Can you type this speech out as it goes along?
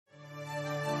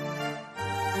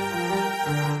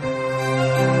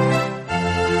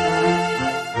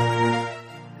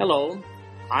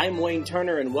I'm Wayne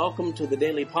Turner, and welcome to the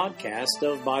daily podcast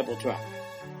of Bible Track.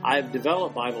 I've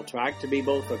developed Bible Track to be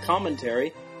both a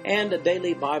commentary and a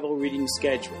daily Bible reading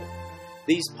schedule.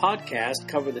 These podcasts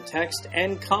cover the text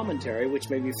and commentary,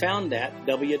 which may be found at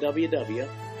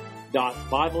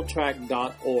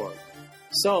www.bibletrack.org.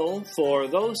 So, for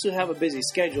those who have a busy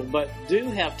schedule but do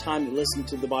have time to listen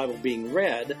to the Bible being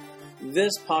read,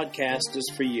 this podcast is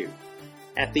for you.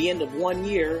 At the end of 1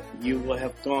 year, you will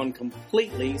have gone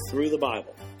completely through the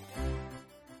Bible.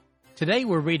 Today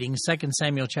we're reading 2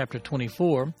 Samuel chapter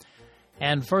 24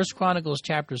 and 1 Chronicles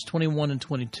chapters 21 and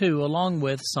 22, along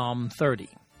with Psalm 30.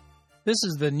 This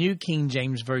is the New King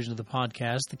James Version of the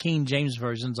podcast. The King James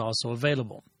Version is also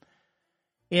available.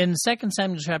 In 2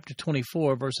 Samuel chapter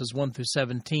 24, verses 1 through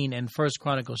 17, and 1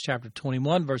 Chronicles chapter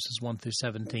 21, verses 1 through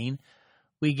 17,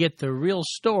 we get the real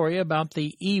story about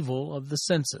the evil of the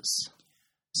census.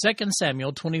 2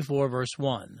 Samuel 24, verse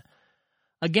 1.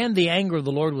 Again the anger of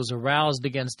the Lord was aroused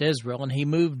against Israel, and he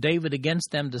moved David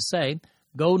against them to say,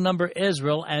 Go number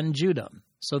Israel and Judah.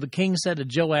 So the king said to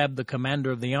Joab, the commander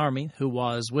of the army, who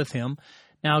was with him,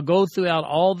 Now go throughout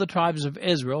all the tribes of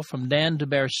Israel, from Dan to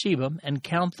Beersheba, and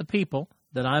count the people,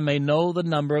 that I may know the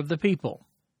number of the people.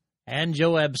 And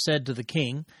Joab said to the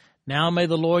king, Now may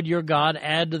the Lord your God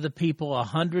add to the people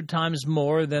 100 times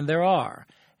more than there are,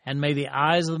 and may the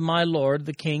eyes of my lord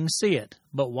the king see it.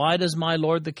 But why does my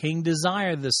lord the king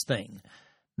desire this thing?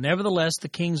 Nevertheless the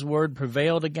king's word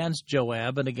prevailed against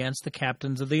Joab and against the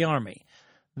captains of the army.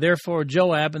 Therefore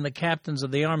Joab and the captains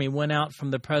of the army went out from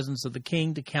the presence of the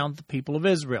king to count the people of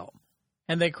Israel.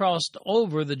 And they crossed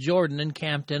over the Jordan and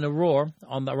camped in Aroer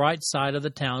on the right side of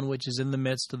the town, which is in the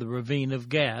midst of the ravine of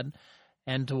Gad,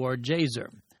 and toward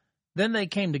Jazer. Then they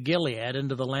came to Gilead,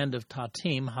 into the land of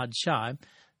Tatim Hadshai.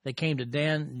 They came to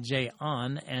Dan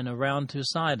Jaan, and around to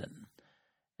Sidon.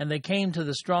 And they came to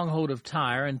the stronghold of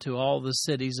Tyre, and to all the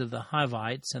cities of the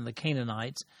Hivites and the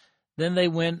Canaanites. Then they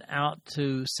went out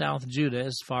to South Judah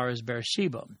as far as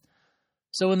Beersheba.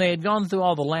 So when they had gone through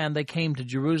all the land, they came to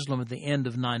Jerusalem at the end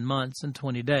of 9 months and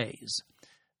 20 days.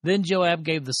 Then Joab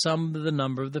gave the sum of the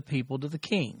number of the people to the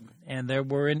king. And there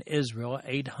were in Israel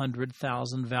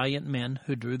 800,000 valiant men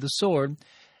who drew the sword,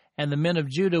 and the men of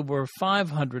Judah were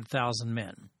 500,000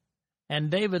 men.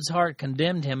 And David's heart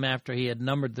condemned him after he had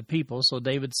numbered the people. So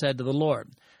David said to the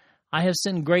Lord, I have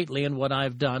sinned greatly in what I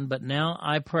have done, but now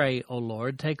I pray, O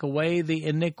Lord, take away the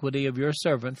iniquity of your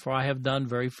servant, for I have done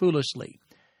very foolishly.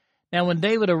 Now when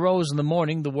David arose in the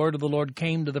morning, the word of the Lord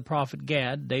came to the prophet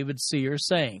Gad, David's seer,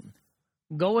 saying,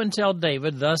 Go and tell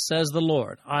David, Thus says the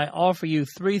Lord, I offer you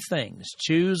 3 things.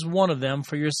 Choose one of them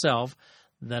for yourself,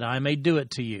 that I may do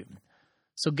it to you.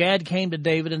 So Gad came to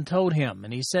David and told him,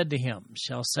 and he said to him,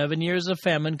 Shall 7 years of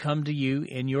famine come to you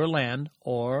in your land,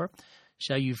 or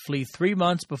shall you flee 3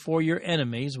 months before your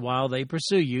enemies while they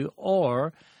pursue you,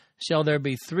 or shall there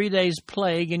be 3 days'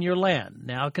 plague in your land?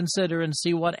 Now consider and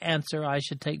see what answer I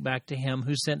should take back to him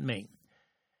who sent me.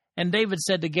 And David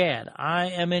said to Gad, I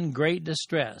am in great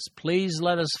distress. Please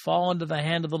let us fall into the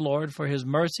hand of the Lord, for his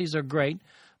mercies are great,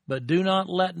 but do not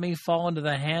let me fall into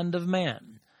the hand of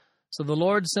man. So the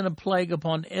Lord sent a plague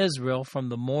upon Israel from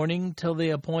the morning till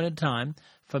the appointed time.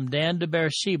 From Dan to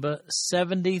Beersheba,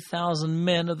 70,000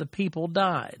 men of the people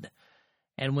died.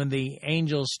 And when the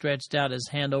angel stretched out his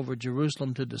hand over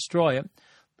Jerusalem to destroy it,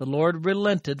 the Lord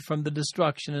relented from the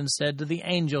destruction and said to the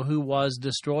angel who was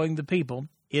destroying the people,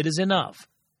 It is enough.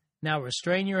 Now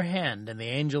restrain your hand. And the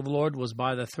angel of the Lord was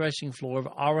by the threshing floor of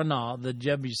Araunah the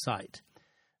Jebusite.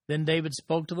 Then David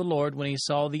spoke to the Lord when he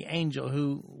saw the angel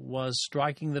who was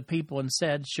striking the people, and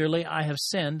said, Surely I have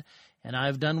sinned, and I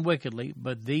have done wickedly,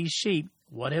 but these sheep,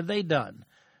 what have they done?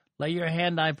 Let your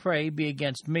hand, I pray, be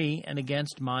against me and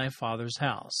against my father's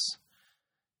house.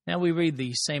 Now we read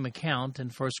the same account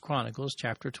in 1 Chronicles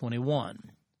chapter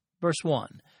 21. Verse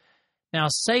 1. Now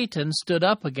Satan stood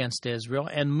up against Israel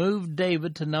and moved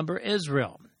David to number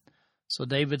Israel. So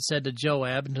David said to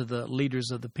Joab and to the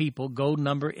leaders of the people, Go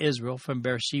number Israel from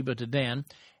Beersheba to Dan,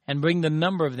 and bring the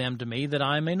number of them to me, that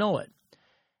I may know it.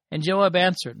 And Joab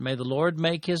answered, May the Lord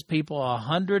make his people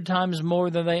 100 times more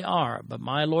than they are. But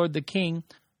my lord the king,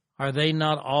 are they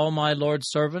not all my lord's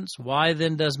servants? Why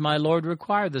then does my lord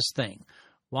require this thing?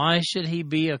 Why should he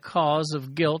be a cause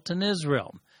of guilt in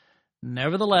Israel?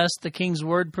 Nevertheless, the king's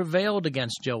word prevailed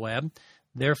against Joab.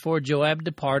 Therefore Joab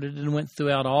departed and went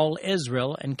throughout all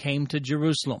Israel and came to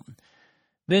Jerusalem.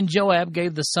 Then Joab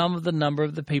gave the sum of the number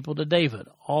of the people to David.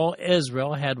 All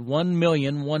Israel had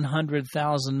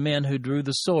 1,100,000 men who drew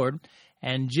the sword,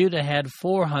 and Judah had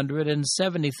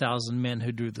 470,000 men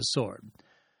who drew the sword.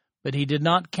 But he did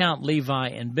not count Levi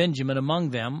and Benjamin among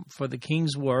them, for the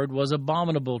king's word was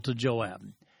abominable to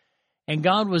Joab. And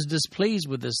God was displeased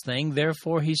with this thing,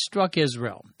 therefore he struck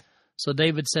Israel. So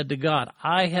David said to God,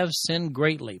 I have sinned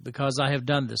greatly because I have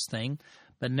done this thing.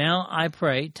 But now I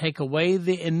pray, take away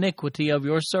the iniquity of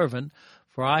your servant,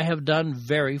 for I have done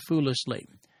very foolishly.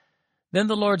 Then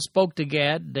the Lord spoke to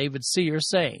Gad, David's seer,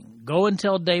 saying, Go and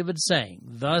tell David, saying,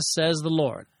 Thus says the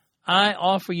Lord, I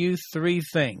offer you 3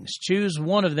 things. Choose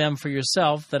one of them for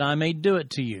yourself, that I may do it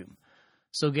to you.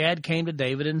 So Gad came to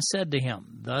David and said to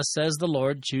him, Thus says the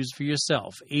Lord, choose for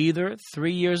yourself, either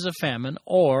 3 years of famine,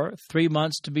 or 3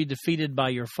 months to be defeated by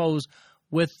your foes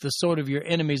with the sword of your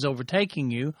enemies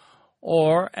overtaking you,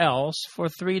 or else for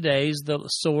 3 days the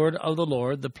sword of the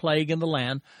Lord, the plague in the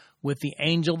land, with the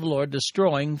angel of the Lord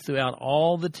destroying throughout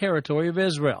all the territory of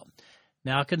Israel.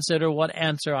 Now consider what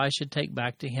answer I should take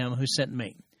back to him who sent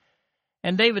me.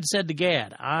 And David said to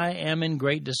Gad, I am in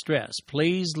great distress.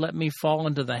 Please let me fall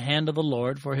into the hand of the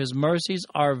Lord, for his mercies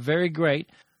are very great,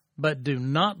 but do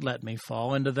not let me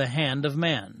fall into the hand of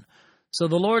man. So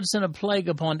the Lord sent a plague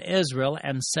upon Israel,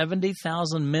 and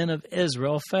 70,000 men of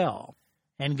Israel fell.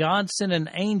 And God sent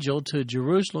an angel to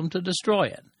Jerusalem to destroy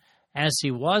it. As he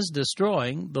was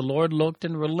destroying, the Lord looked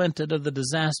and relented of the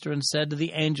disaster and said to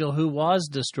the angel who was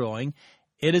destroying,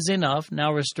 It is enough,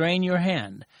 now restrain your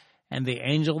hand. And the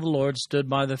angel of the Lord stood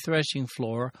by the threshing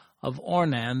floor of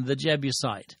Ornan the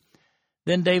Jebusite.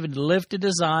 Then David lifted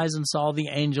his eyes and saw the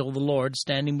angel of the Lord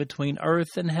standing between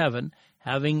earth and heaven,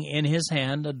 having in his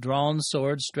hand a drawn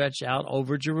sword stretched out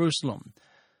over Jerusalem.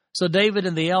 So David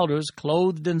and the elders,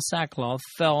 clothed in sackcloth,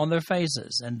 fell on their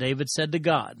faces. And David said to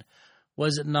God,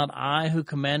 Was it not I who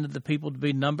commanded the people to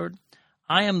be numbered?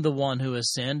 I am the one who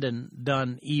has sinned and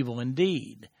done evil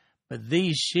indeed. But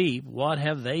these sheep, what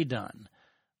have they done?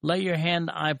 Lay your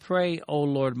hand, I pray, O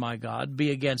Lord my God,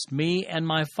 be against me and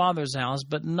my father's house,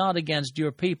 but not against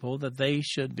your people, that they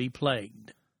should be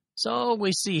plagued. So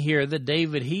we see here that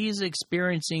David, he's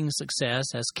experiencing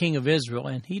success as king of Israel,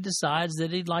 and he decides that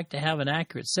he'd like to have an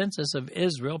accurate census of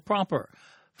Israel proper,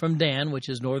 from Dan, which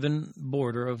is northern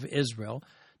border of Israel,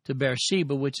 to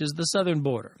Beersheba, which is the southern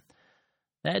border.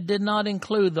 That did not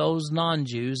include those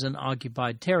non-Jews in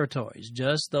occupied territories,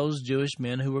 just those Jewish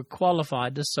men who were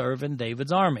qualified to serve in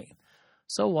David's army.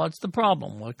 So what's the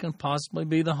problem? What can possibly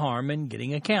be the harm in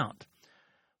getting a count?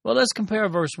 Well, let's compare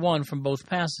verse 1 from both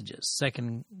passages.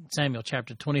 2 Samuel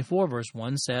chapter 24, verse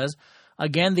 1 says,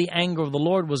 Again the anger of the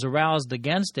Lord was aroused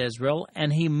against Israel,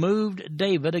 and he moved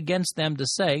David against them to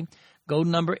say, Go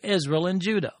number Israel and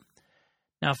Judah.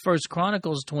 Now, 1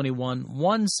 Chronicles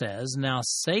 21:1 says, Now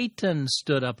Satan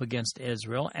stood up against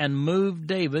Israel and moved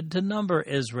David to number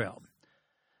Israel.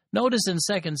 Notice in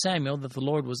 2 Samuel that the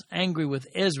Lord was angry with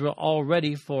Israel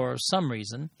already for some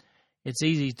reason. It's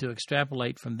easy to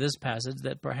extrapolate from this passage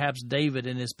that perhaps David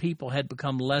and his people had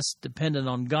become less dependent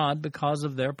on God because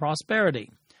of their prosperity.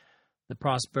 The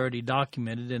prosperity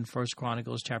documented in 1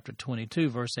 Chronicles chapter 22,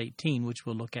 verse 18, which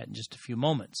we'll look at in just a few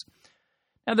moments.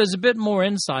 Now, there's a bit more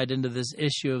insight into this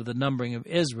issue of the numbering of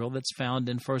Israel that's found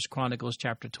in 1 Chronicles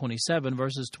chapter 27,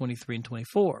 verses 23 and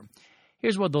 24.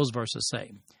 Here's what those verses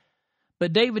say.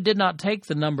 But David did not take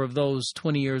the number of those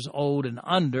 20 years old and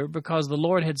under, because the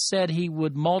Lord had said he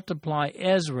would multiply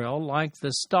Israel like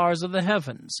the stars of the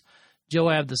heavens.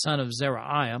 Joab the son of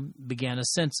Zeruiah began a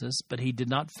census, but he did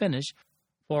not finish,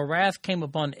 for wrath came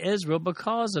upon Israel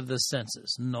because of this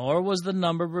census, nor was the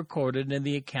number recorded in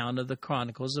the account of the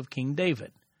Chronicles of King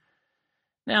David.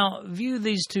 Now, view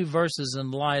these 2 verses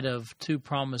in light of 2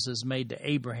 promises made to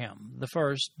Abraham, the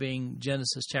first being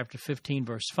Genesis chapter 15,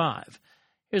 verse 5.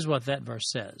 Here's what that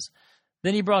verse says.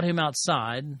 Then he brought him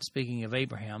outside, speaking of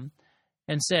Abraham,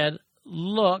 and said,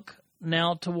 Look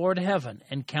now toward heaven,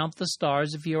 and count the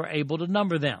stars if you are able to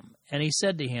number them. And he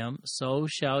said to him, So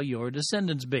shall your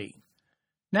descendants be.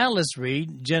 Now let's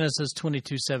read Genesis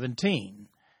 22:17.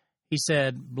 He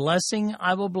said, Blessing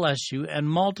I will bless you, and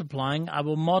multiplying I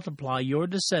will multiply your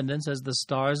descendants as the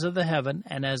stars of the heaven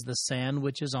and as the sand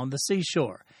which is on the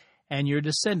seashore. And your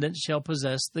descendants shall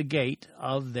possess the gate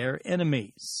of their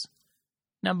enemies.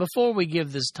 Now, before we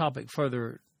give this topic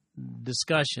further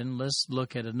discussion, let's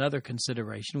look at another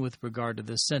consideration with regard to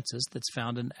this census that's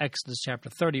found in Exodus chapter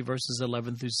 30, verses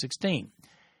 11 through 16.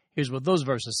 Here's what those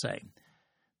verses say.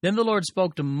 Then the Lord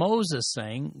spoke to Moses,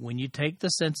 saying, When you take the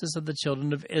census of the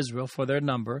children of Israel for their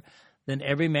number, then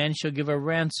every man shall give a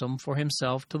ransom for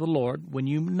himself to the Lord when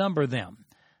you number them,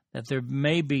 that there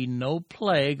may be no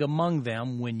plague among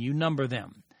them when you number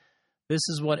them. This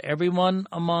is what everyone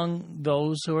among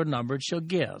those who are numbered shall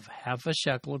give, half a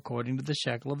shekel according to the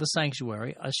shekel of the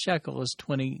sanctuary. A shekel is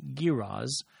 20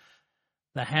 gerahs.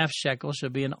 The half shekel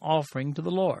shall be an offering to the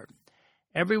Lord.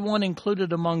 Everyone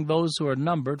included among those who are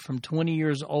numbered from 20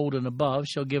 years old and above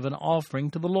shall give an offering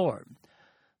to the Lord.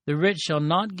 The rich shall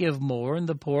not give more, and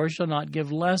the poor shall not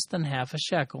give less than half a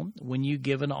shekel, when you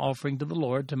give an offering to the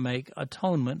Lord to make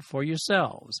atonement for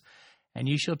yourselves. And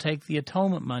you shall take the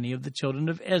atonement money of the children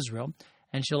of Israel,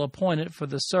 and shall appoint it for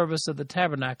the service of the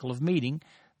tabernacle of meeting,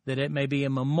 that it may be a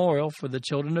memorial for the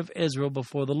children of Israel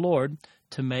before the Lord,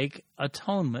 to make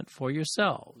atonement for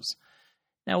yourselves.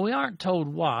 Now, we aren't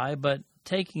told why, but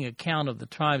taking account of the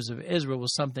tribes of Israel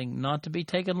was something not to be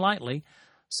taken lightly,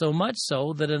 so much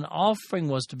so that an offering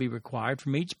was to be required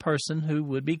from each person who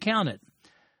would be counted.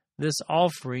 This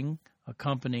offering,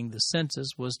 accompanying the census,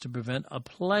 was to prevent a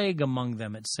plague among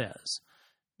them, it says.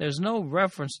 There's no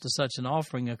reference to such an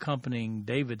offering accompanying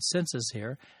David's census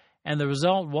here, and the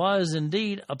result was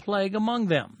indeed a plague among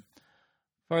them.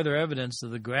 Further evidence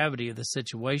of the gravity of the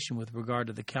situation with regard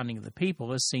to the counting of the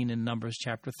people is seen in Numbers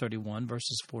chapter 31,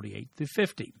 verses 48 through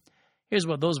 50. Here's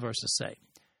what those verses say.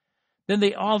 Then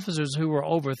the officers who were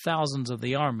over thousands of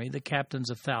the army, the captains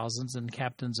of thousands and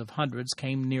captains of hundreds,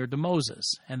 came near to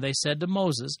Moses. And they said to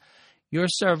Moses, Your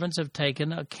servants have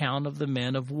taken account of the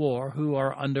men of war who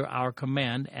are under our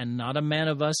command, and not a man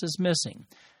of us is missing.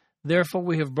 Therefore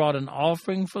we have brought an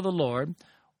offering for the Lord,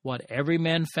 what every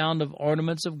man found of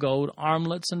ornaments of gold,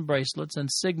 armlets and bracelets and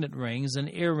signet rings and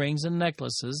earrings and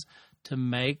necklaces, to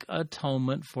make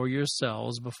atonement for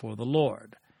yourselves before the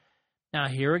Lord. Now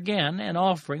here again an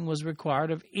offering was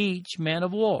required of each man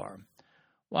of war.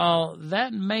 While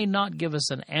that may not give us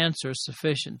an answer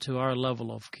sufficient to our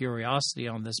level of curiosity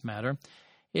on this matter,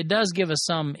 it does give us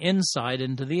some insight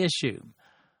into the issue.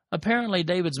 Apparently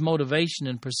David's motivation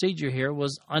and procedure here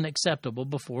was unacceptable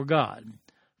before God.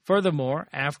 Furthermore,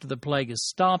 after the plague is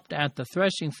stopped at the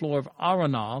threshing floor of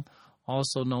Aronah,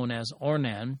 also known as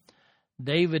Ornan,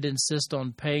 David insists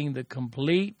on paying the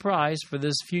complete price for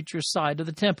this future site of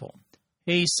the temple.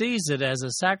 He sees it as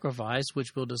a sacrifice,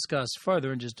 which we'll discuss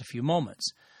further in just a few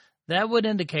moments. That would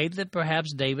indicate that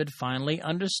perhaps David finally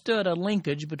understood a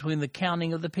linkage between the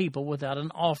counting of the people without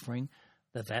an offering,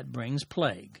 that brings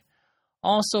plague.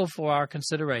 Also for our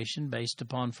consideration, based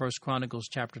upon 1 Chronicles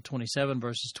chapter 27,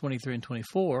 verses 23 and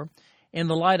 24, in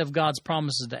the light of God's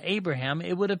promises to Abraham,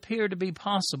 it would appear to be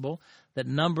possible that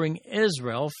numbering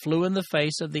Israel flew in the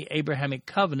face of the Abrahamic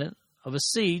covenant of a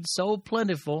seed so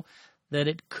plentiful that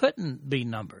it couldn't be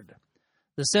numbered.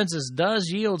 The census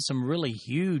does yield some really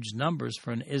huge numbers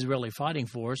for an Israeli fighting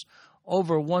force,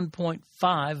 over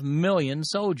 1.5 million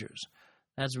soldiers.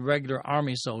 That's regular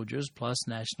army soldiers plus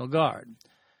National Guard.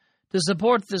 To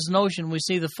support this notion, we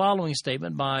see the following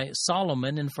statement by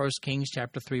Solomon in 1 Kings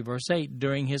chapter 3, verse 8,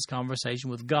 during his conversation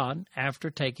with God after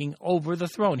taking over the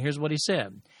throne. Here's what he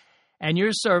said. And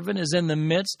your servant is in the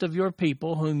midst of your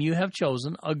people whom you have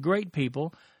chosen, a great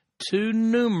people, too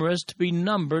numerous to be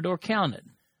numbered or counted.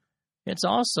 It's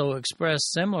also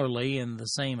expressed similarly in the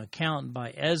same account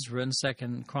by Ezra in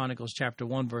 2 Chronicles chapter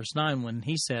 1, verse 9, when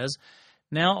he says,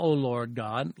 Now, O Lord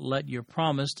God, let your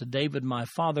promise to David my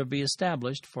father be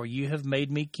established, for you have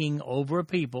made me king over a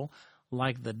people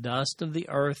like the dust of the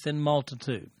earth in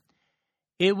multitude.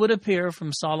 It would appear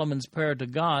from Solomon's prayer to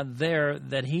God there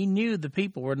that he knew the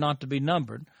people were not to be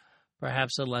numbered,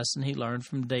 perhaps a lesson he learned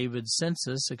from David's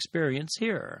census experience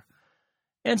here.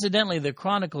 Incidentally, the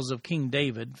Chronicles of King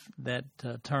David, that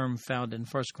term found in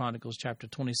 1 Chronicles chapter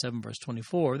 27, verse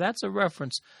 24, that's a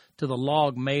reference to the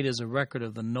log made as a record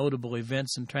of the notable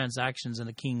events and transactions in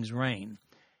a king's reign.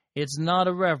 It's not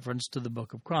a reference to the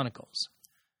book of Chronicles.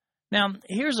 Now,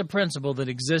 here's a principle that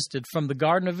existed from the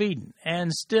Garden of Eden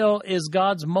and still is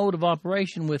God's mode of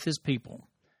operation with his people.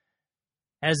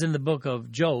 As in the book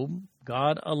of Job,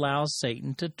 God allows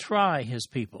Satan to try his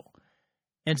people.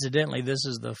 Incidentally, this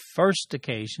is the first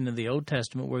occasion in the Old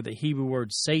Testament where the Hebrew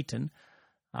word Satan,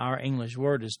 our English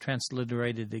word, is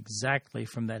transliterated exactly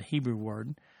from that Hebrew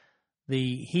word.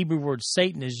 The Hebrew word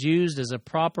Satan is used as a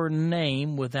proper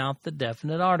name without the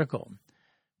definite article.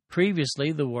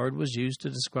 Previously, the word was used to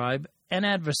describe an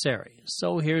adversary.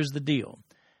 So here's the deal.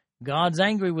 God's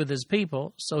angry with his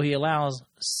people, so he allows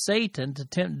Satan to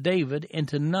tempt David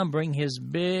into numbering his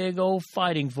big old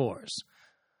fighting force.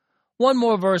 One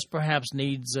more verse perhaps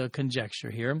needs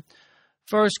conjecture here.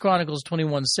 1 Chronicles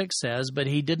 21:6 says, But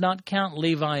he did not count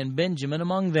Levi and Benjamin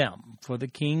among them, for the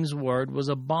king's word was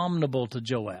abominable to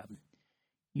Joab.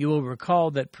 You will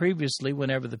recall that previously,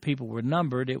 whenever the people were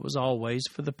numbered, it was always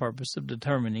for the purpose of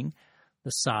determining the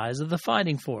size of the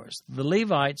fighting force. The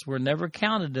Levites were never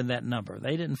counted in that number.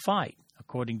 They didn't fight,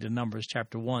 according to Numbers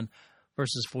chapter 1,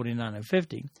 verses 49 and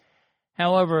 50.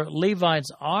 However,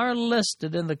 Levites are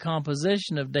listed in the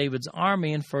composition of David's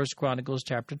army in 1 Chronicles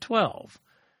chapter 12.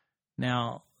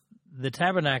 Now, the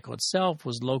tabernacle itself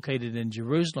was located in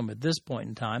Jerusalem at this point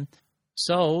in time,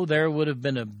 so there would have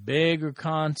been a bigger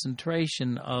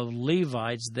concentration of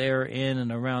Levites there in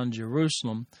and around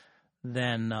Jerusalem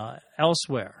than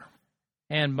elsewhere.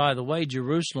 And by the way,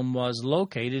 Jerusalem was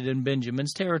located in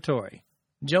Benjamin's territory.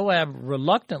 Joab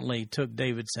reluctantly took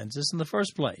David's census in the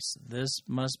first place. This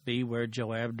must be where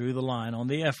Joab drew the line on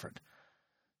the effort.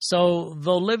 So,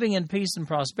 though living in peace and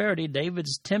prosperity,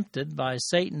 David's tempted by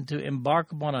Satan to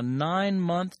embark upon a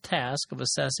 9-month task of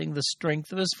assessing the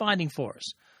strength of his fighting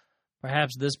force.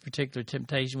 Perhaps this particular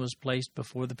temptation was placed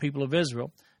before the people of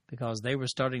Israel because they were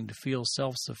starting to feel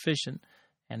self-sufficient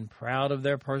and proud of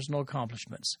their personal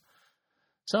accomplishments.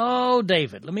 So,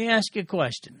 David, let me ask you a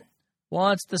question.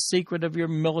 What's the secret of your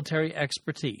military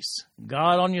expertise?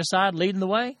 God on your side leading the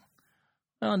way?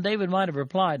 Well, and David might have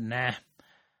replied, nah,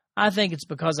 I think it's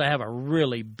because I have a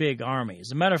really big army.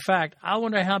 As a matter of fact, I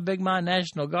wonder how big my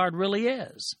National Guard really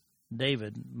is.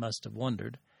 David must have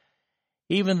wondered.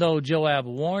 Even though Joab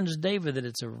warns David that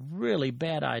it's a really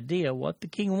bad idea, what the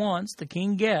king wants, the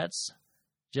king gets.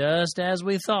 Just as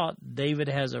we thought, David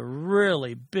has a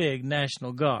really big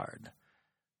National Guard.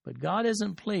 But God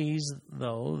isn't pleased,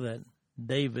 though, that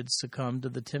David succumbed to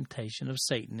the temptation of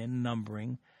Satan in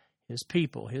numbering his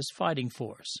people, his fighting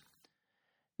force.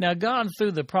 Now, God,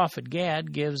 through the prophet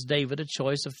Gad, gives David a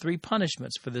choice of 3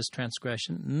 punishments for this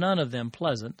transgression, none of them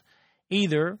pleasant.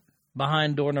 Either,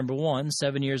 behind door number 1,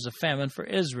 7 years of famine for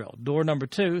Israel. Door number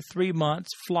 2, 3 months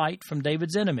flight from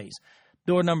David's enemies.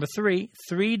 Door number 3,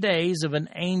 3 days of an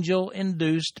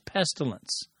angel-induced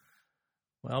pestilence.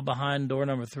 Well, behind door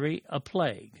number 3, a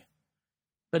plague.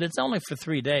 But it's only for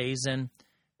 3 days, and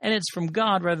it's from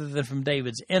God rather than from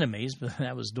David's enemies, but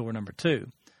that was door number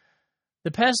 2.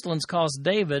 The pestilence cost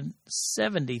David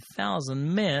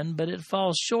 70,000 men, but it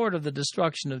falls short of the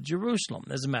destruction of Jerusalem.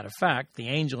 As a matter of fact, the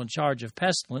angel in charge of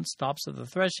pestilence stops at the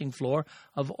threshing floor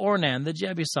of Ornan the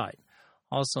Jebusite,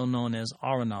 also known as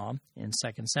Araunah in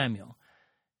 2 Samuel.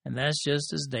 And that's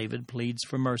just as David pleads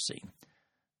for mercy.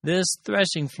 This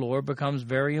threshing floor becomes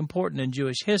very important in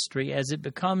Jewish history as it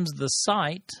becomes the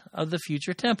site of the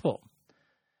future temple.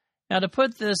 Now, to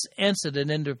put this incident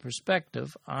into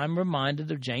perspective, I'm reminded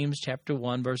of James chapter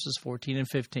 1, verses 14 and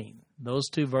 15. Those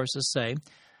 2 verses say,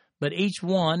 "But each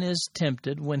one is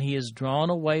tempted when he is drawn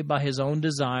away by his own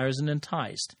desires and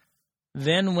enticed.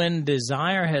 Then when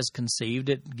desire has conceived,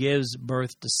 it gives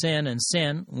birth to sin, and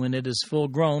sin, when it is full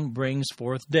grown, brings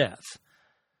forth death."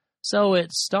 So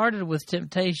it started with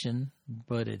temptation,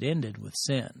 but it ended with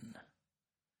sin.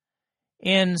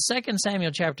 In 2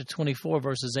 Samuel chapter 24,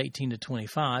 verses 18 to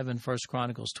 25, and 1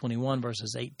 Chronicles 21,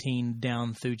 verses 18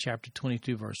 down through chapter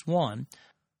 22, verse 1,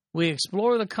 we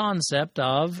explore the concept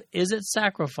of, is it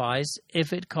sacrifice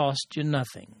if it cost you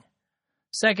nothing?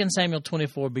 2 Samuel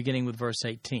 24, beginning with verse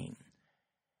 18.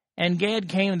 "And Gad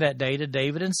came that day to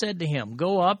David and said to him,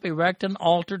 Go up, erect an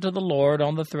altar to the Lord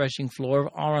on the threshing floor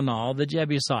of Araunah the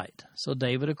Jebusite. So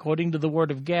David, according to the word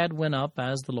of Gad, went up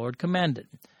as the Lord commanded.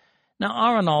 Now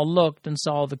Araunah looked and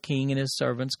saw the king and his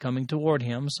servants coming toward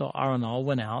him. So Araunah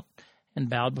went out and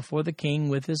bowed before the king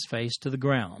with his face to the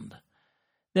ground.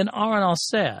 Then Araunah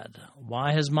said,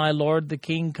 Why has my lord the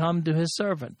king come to his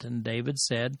servant? And David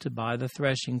said, To buy the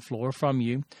threshing floor from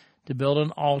you, to build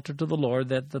an altar to the Lord,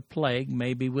 that the plague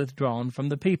may be withdrawn from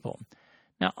the people.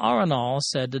 Now Araunah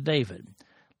said to David,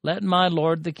 Let my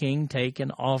lord the king take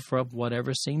and offer up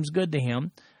whatever seems good to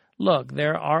him. Look,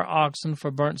 there are oxen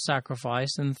for burnt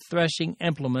sacrifice, and threshing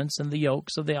implements, and the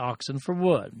yokes of the oxen for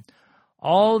wood.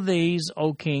 All these,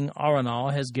 O king,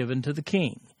 Araunah has given to the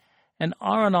king. And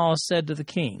Araunah said to the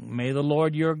king, May the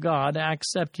Lord your God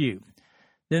accept you.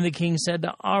 Then the king said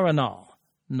to Araunah,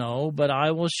 No, but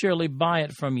I will surely buy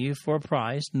it from you for a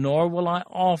price, nor will I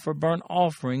offer burnt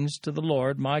offerings to the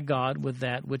Lord my God with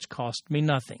that which cost me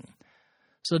nothing.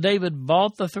 So David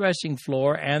bought the threshing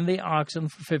floor and the oxen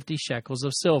for 50 shekels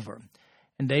of silver.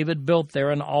 And David built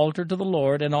there an altar to the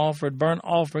Lord and offered burnt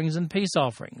offerings and peace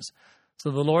offerings.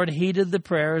 So the Lord heeded the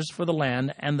prayers for the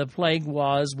land, and the plague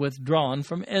was withdrawn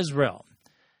from Israel.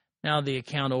 Now the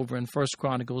account over in 1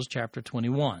 Chronicles chapter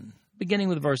 21, beginning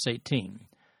with verse 18.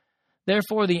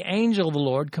 Therefore the angel of the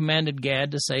Lord commanded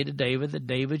Gad to say to David that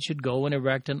David should go and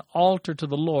erect an altar to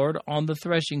the Lord on the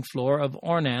threshing floor of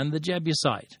Ornan the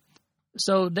Jebusite.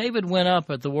 So David went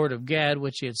up at the word of Gad,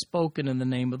 which he had spoken in the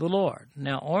name of the Lord.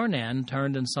 Now Ornan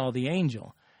turned and saw the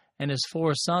angel, and his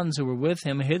 4 sons who were with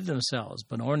him hid themselves,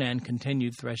 but Ornan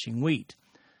continued threshing wheat.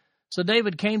 So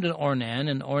David came to Ornan,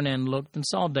 and Ornan looked and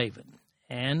saw David.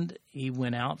 And he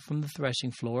went out from the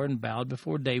threshing floor and bowed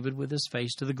before David with his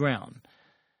face to the ground.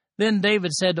 Then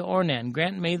David said to Ornan,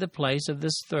 Grant me the place of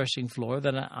this threshing floor,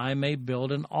 that I may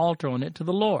build an altar on it to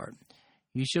the Lord.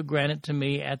 You shall grant it to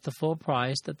me at the full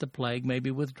price, that the plague may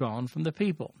be withdrawn from the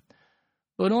people.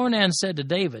 But Ornan said to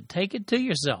David, Take it to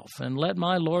yourself, and let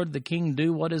my lord the king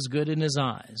do what is good in his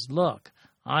eyes. Look,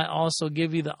 I also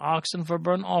give you the oxen for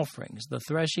burnt offerings, the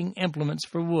threshing implements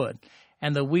for wood,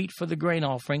 and the wheat for the grain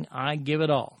offering. I give it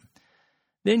all.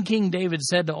 Then King David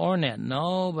said to Ornan,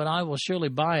 No, but I will surely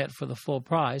buy it for the full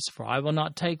price, for I will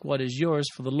not take what is yours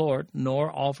for the Lord,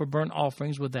 nor offer burnt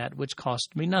offerings with that which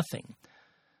cost me nothing.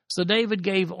 So David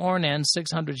gave Ornan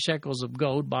 600 shekels of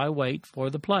gold by weight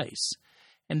for the place.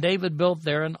 And David built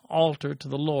there an altar to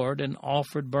the Lord, and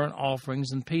offered burnt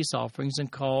offerings and peace offerings,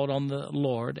 and called on the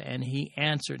Lord, and he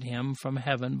answered him from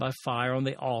heaven by fire on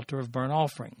the altar of burnt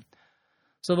offering.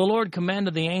 So the Lord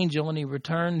commanded the angel, and he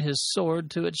returned his sword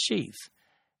to its sheath.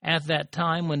 At that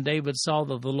time, when David saw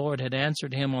that the Lord had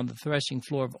answered him on the threshing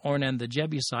floor of Ornan the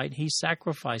Jebusite, he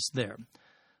sacrificed there.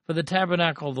 For the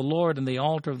tabernacle of the Lord and the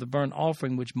altar of the burnt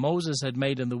offering which Moses had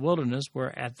made in the wilderness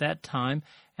were at that time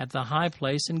at the high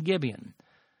place in Gibeon.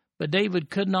 But David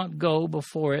could not go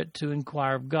before it to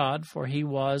inquire of God, for he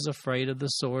was afraid of the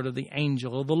sword of the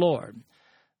angel of the Lord.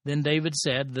 Then David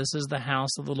said, This is the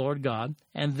house of the Lord God,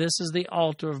 and this is the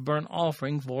altar of burnt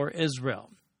offering for Israel.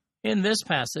 In this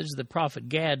passage, the prophet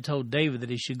Gad told David that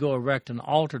he should go erect an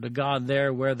altar to God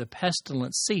there where the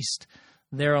pestilence ceased,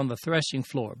 there on the threshing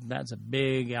floor. That's a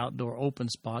big outdoor open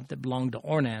spot that belonged to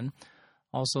Ornan,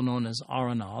 also known as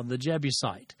Araunah the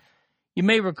Jebusite. You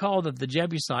may recall that the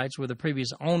Jebusites were the previous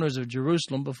owners of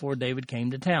Jerusalem before David came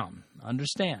to town.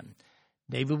 Understand,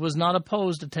 David was not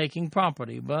opposed to taking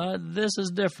property, but this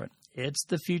is different. It's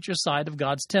the future site of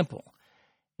God's temple.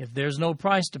 If there's no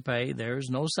price to pay, there's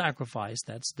no sacrifice.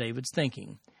 That's David's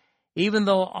thinking. Even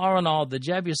though Araunah the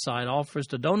Jebusite offers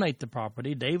to donate the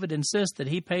property, David insists that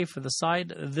he pay for the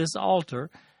site of this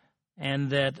altar, and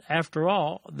that, after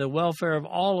all, the welfare of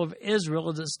all of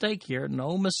Israel is at stake here.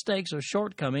 No mistakes or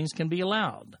shortcomings can be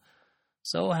allowed.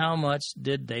 So how much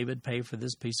did David pay for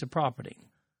this piece of property?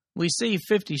 We see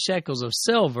 50 shekels of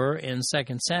silver in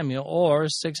 2 Samuel, or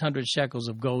 600 shekels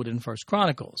of gold in 1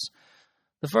 Chronicles.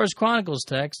 The 1 Chronicles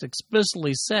text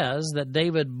explicitly says that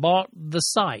David bought the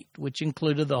site, which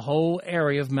included the whole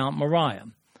area of Mount Moriah.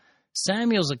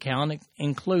 Samuel's account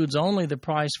includes only the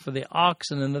price for the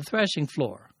oxen and the threshing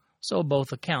floor, so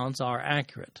both accounts are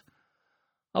accurate.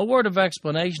 A word of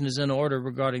explanation is in order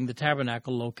regarding the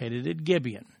tabernacle located at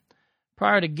Gibeon.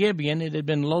 Prior to Gibeon, it had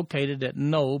been located at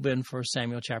Nob in 1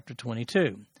 Samuel chapter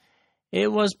 22. It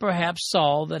was perhaps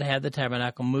Saul that had the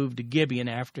tabernacle moved to Gibeon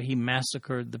after he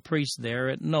massacred the priests there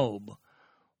at Nob.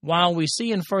 While we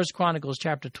see in 1 Chronicles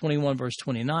chapter 21, verse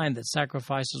 29, that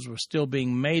sacrifices were still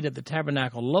being made at the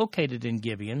tabernacle located in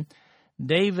Gibeon,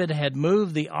 David had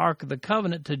moved the Ark of the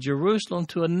Covenant to Jerusalem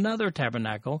to another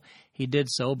tabernacle. He did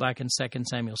so back in 2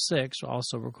 Samuel 6,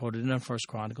 also recorded in 1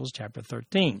 Chronicles chapter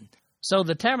 13. So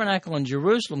the tabernacle in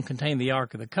Jerusalem contained the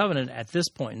Ark of the Covenant at this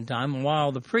point in time,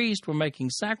 while the priests were making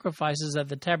sacrifices at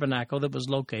the tabernacle that was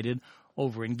located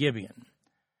over in Gibeon.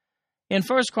 In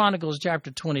 1 Chronicles chapter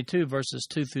 22, verses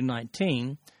 2 through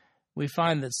 19, we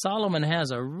find that Solomon has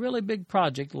a really big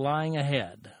project lying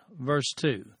ahead. Verse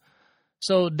 2.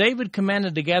 So David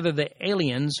commanded to gather the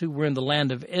aliens who were in the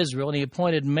land of Israel, and he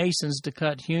appointed masons to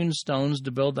cut hewn stones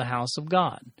to build the house of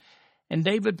God. And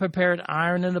David prepared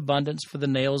iron in abundance for the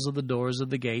nails of the doors of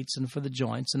the gates and for the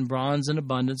joints, and bronze in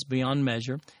abundance beyond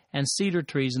measure, and cedar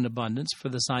trees in abundance for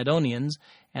the Sidonians,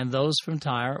 and those from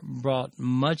Tyre brought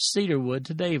much cedar wood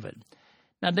to David.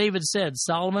 Now David said,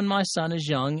 Solomon my son is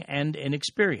young and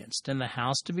inexperienced, and the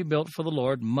house to be built for the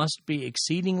Lord must be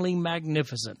exceedingly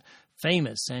magnificent,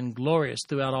 famous and glorious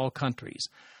throughout all countries.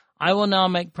 I will now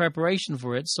make preparation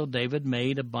for it. So David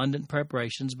made abundant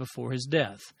preparations before his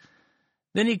death.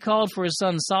 Then he called for his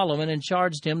son Solomon and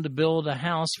charged him to build a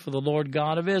house for the Lord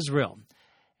God of Israel.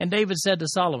 And David said to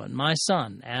Solomon, My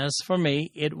son, as for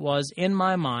me, it was in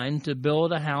my mind to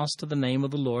build a house to the name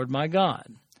of the Lord my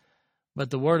God. But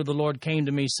the word of the Lord came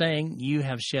to me, saying, You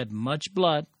have shed much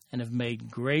blood and have made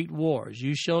great wars.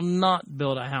 You shall not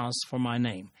build a house for my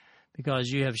name, because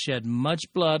you have shed much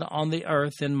blood on the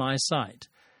earth in my sight.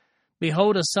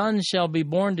 Behold, a son shall be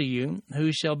born to you,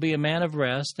 who shall be a man of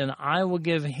rest, and I will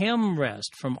give him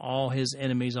rest from all his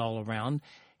enemies all around.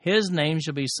 His name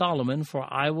shall be Solomon,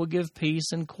 for I will give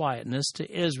peace and quietness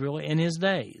to Israel in his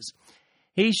days.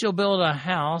 He shall build a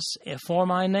house for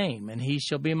my name, and he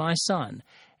shall be my son,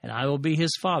 and I will be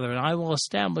his father, and I will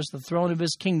establish the throne of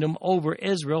his kingdom over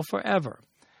Israel forever.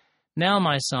 Now,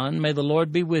 my son, may the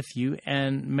Lord be with you,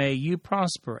 and may you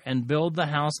prosper, and build the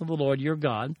house of the Lord your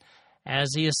God,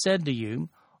 as he has said to you.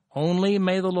 Only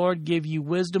may the Lord give you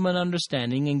wisdom and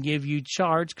understanding, and give you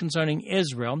charge concerning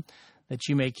Israel, that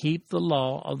you may keep the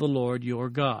law of the Lord your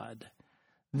God.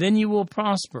 Then you will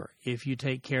prosper, if you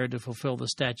take care to fulfill the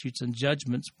statutes and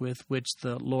judgments with which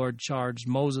the Lord charged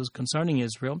Moses concerning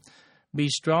Israel. Be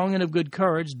strong and of good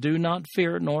courage, do not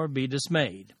fear nor be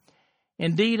dismayed.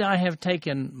 Indeed, I have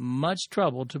taken much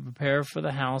trouble to prepare for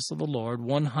the house of the Lord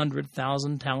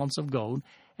 100,000 talents of gold,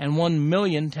 and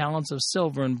 1,000,000 talents of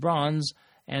silver and bronze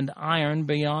and iron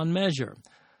beyond measure.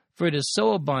 For it is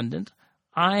so abundant,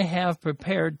 I have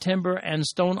prepared timber and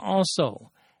stone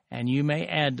also, and you may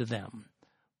add to them.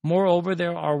 Moreover,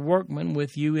 there are workmen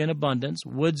with you in abundance,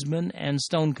 woodsmen and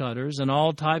stonecutters, and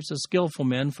all types of skillful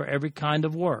men for every kind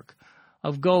of work.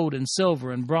 Of gold and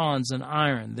silver and bronze and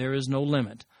iron there is no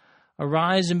limit.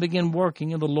 Arise and begin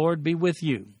working, and the Lord be with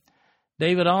you.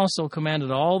 David also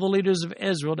commanded all the leaders of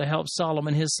Israel to help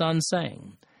Solomon his son,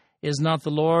 saying, Is not the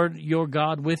Lord your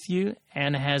God with you,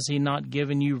 and has he not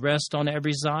given you rest on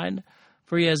every side?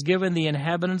 For he has given the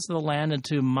inhabitants of the land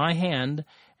into my hand,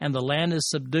 and the land is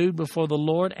subdued before the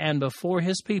Lord and before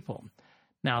his people.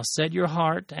 Now set your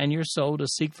heart and your soul to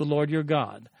seek the Lord your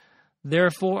God.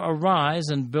 Therefore arise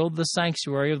and build the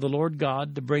sanctuary of the Lord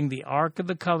God, to bring the ark of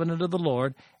the covenant of the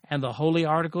Lord and the holy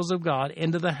articles of God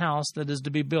into the house that is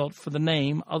to be built for the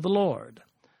name of the Lord.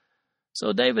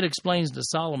 So David explains to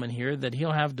Solomon here that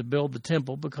he'll have to build the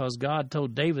temple because God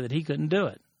told David that he couldn't do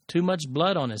it. Too much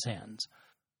blood on his hands.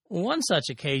 One such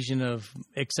occasion of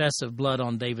excessive blood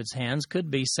on David's hands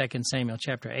could be 2 Samuel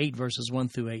chapter 8, verses 1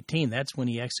 through 18. That's when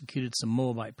he executed some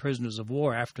Moabite prisoners of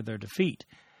war after their defeat.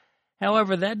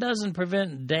 However, that doesn't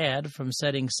prevent Dad from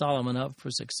setting Solomon up for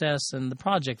success in the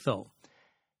project, though.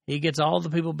 He gets all the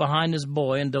people behind his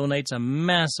boy and donates a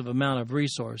massive amount of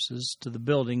resources to the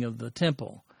building of the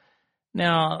temple.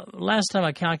 Now, last time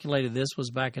I calculated this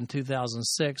was back in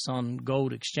 2006 on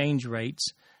gold exchange rates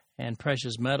and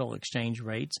precious metal exchange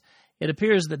rates. It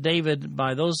appears that David,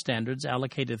 by those standards,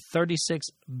 allocated $36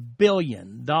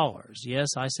 billion, yes,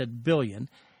 I said billion,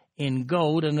 in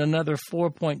gold and another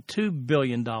 $4.2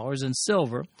 billion in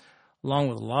silver, along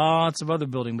with lots of other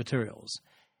building materials.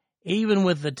 Even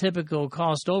with the typical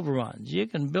cost overruns, you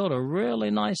can build a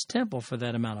really nice temple for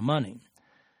that amount of money.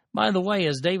 By the way,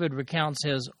 as David recounts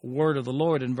his word of the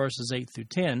Lord in verses 8 through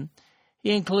 10,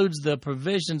 he includes the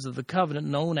provisions of the covenant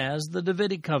known as the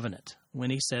Davidic covenant, when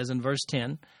he says in verse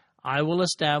 10, I will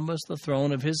establish the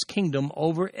throne of his kingdom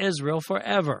over Israel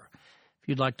forever. If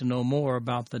you'd like to know more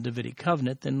about the Davidic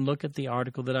covenant, then look at the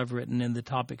article that I've written in the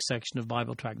topic section of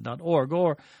BibleTrack.org,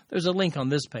 or there's a link on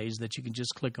this page that you can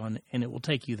just click on, and it will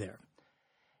take you there.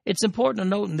 It's important to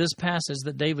note in this passage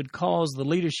that David calls the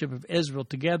leadership of Israel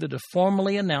together to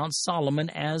formally announce Solomon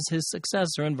as his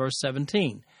successor in verse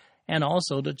 17, and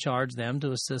also to charge them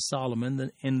to assist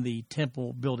Solomon in the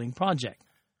temple building project.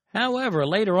 However,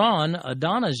 later on,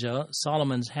 Adonijah,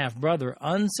 Solomon's half-brother,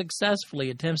 unsuccessfully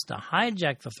attempts to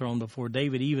hijack the throne before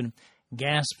David even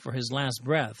gasped for his last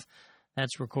breath.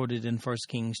 That's recorded in 1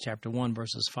 Kings chapter 1,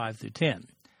 verses 5 through 10.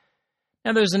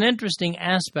 Now, there's an interesting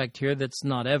aspect here that's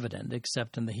not evident,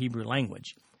 except in the Hebrew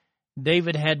language.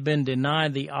 David had been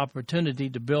denied the opportunity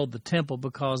to build the temple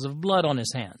because of blood on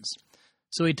his hands.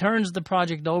 So he turns the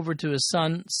project over to his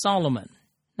son, Solomon.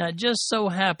 Now, it just so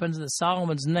happens that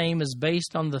Solomon's name is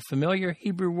based on the familiar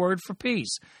Hebrew word for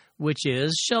peace, which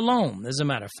is shalom. As a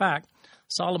matter of fact,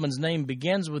 Solomon's name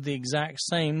begins with the exact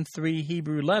same 3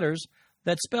 Hebrew letters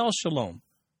that spell shalom,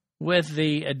 with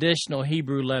the additional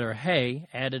Hebrew letter He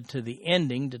added to the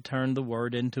ending to turn the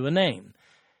word into a name.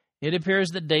 It appears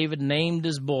that David named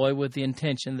his boy with the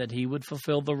intention that he would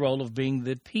fulfill the role of being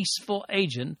the peaceful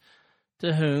agent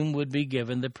to whom would be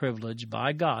given the privilege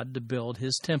by God to build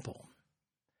his temple.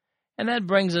 And that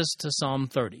brings us to Psalm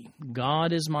 30,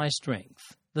 God is my strength.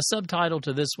 The subtitle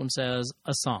to this one says,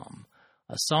 A Psalm,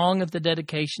 a song of the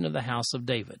dedication of the house of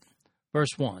David.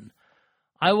 Verse 1,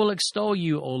 I will extol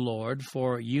you, O Lord,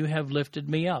 for you have lifted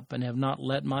me up and have not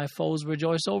let my foes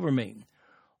rejoice over me.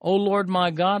 O Lord my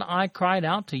God, I cried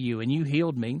out to you, and you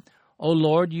healed me. O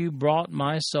Lord, you brought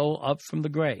my soul up from the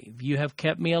grave. You have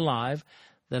kept me alive,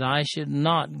 that I should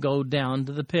not go down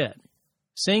to the pit.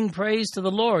 Sing praise to the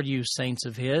Lord, you saints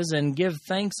of his, and give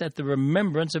thanks at the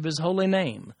remembrance of his holy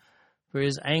name. For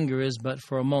his anger is but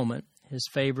for a moment, his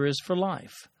favor is for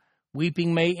life.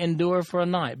 Weeping may endure for a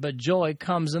night, but joy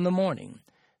comes in the morning.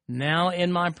 Now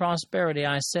in my prosperity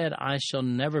I said, I shall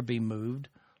never be moved.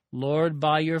 Lord,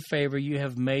 by your favor you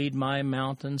have made my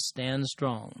mountain stand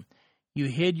strong. You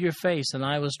hid your face, and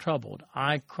I was troubled.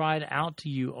 I cried out to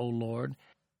you, O Lord,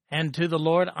 and to the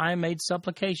Lord I made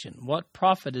supplication. What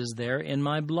profit is there in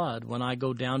my blood when I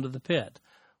go down to the pit?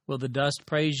 Will the dust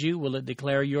praise you? Will it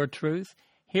declare your truth?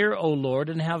 Hear, O Lord,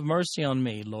 and have mercy on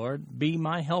me, Lord. Be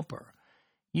my helper.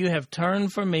 You have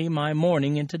turned for me my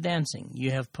mourning into dancing.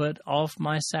 You have put off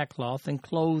my sackcloth and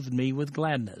clothed me with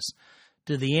gladness,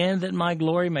 to the end that my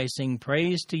glory may sing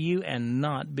praise to you and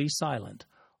not be silent.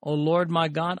 O Lord my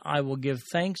God, I will give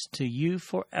thanks to you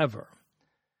forever.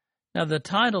 Now the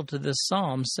title to this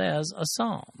psalm says a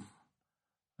psalm,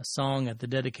 a song at the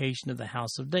dedication of the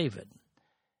house of David.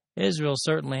 Israel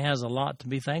certainly has a lot to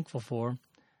be thankful for.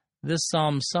 This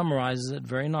psalm summarizes it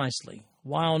very nicely.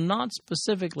 While not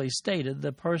specifically stated,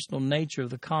 the personal nature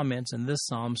of the comments in this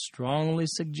psalm strongly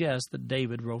suggests that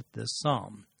David wrote this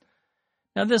psalm.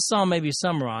 Now, this psalm may be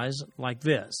summarized like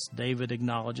this. David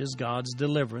acknowledges God's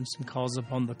deliverance and calls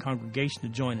upon the congregation to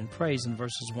join in praise in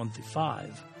verses 1 through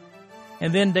 5.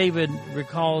 And then David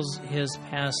recalls his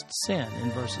past sin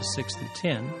in verses 6 through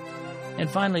 10. And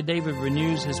finally, David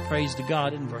renews his praise to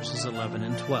God in verses 11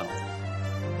 and 12.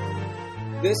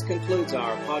 This concludes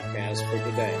our podcast for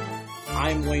today.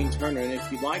 I'm Wayne Turner, and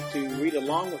if you'd like to read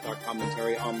along with our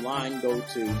commentary online, go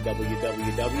to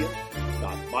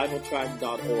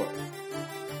www.bibletrack.org.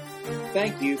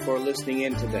 Thank you for listening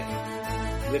in today.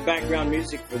 The background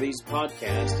music for these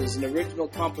podcasts is an original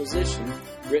composition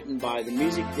written by the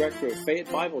music director of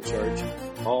Fayette Bible Church,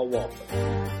 Paul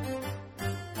Walker.